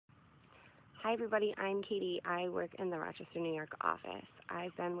Hi everybody, I'm Katie. I work in the Rochester, New York office.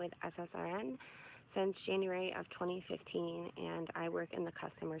 I've been with SSRN since January of 2015 and I work in the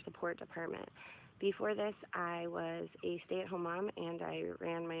customer support department. Before this, I was a stay-at-home mom and I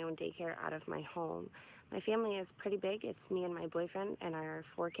ran my own daycare out of my home. My family is pretty big. It's me and my boyfriend and our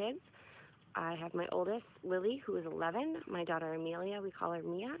 4 kids. I have my oldest, Lily, who is 11, my daughter Amelia, we call her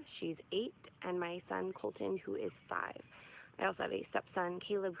Mia, she's 8, and my son Colton, who is 5. I also have a stepson,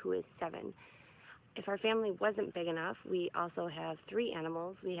 Caleb, who is 7. If our family wasn't big enough, we also have 3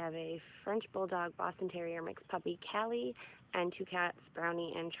 animals. We have a French Bulldog Boston Terrier mixed puppy, Callie, and 2 cats,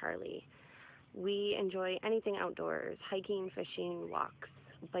 Brownie and Charlie. We enjoy anything outdoors, hiking, fishing, walks,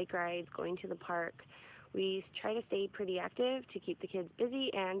 bike rides, going to the park. We try to stay pretty active to keep the kids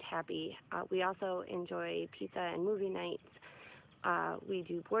busy and happy. We also enjoy pizza and movie nights. We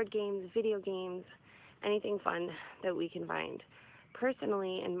do board games, video games, anything fun that we can find.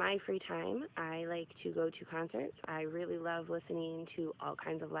 Personally, in my free time, I like to go to concerts. I really love listening to all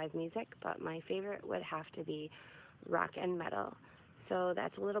kinds of live music, but my favorite would have to be rock and metal. So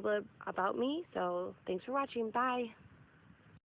that's a little bit about me. So thanks for watching. Bye.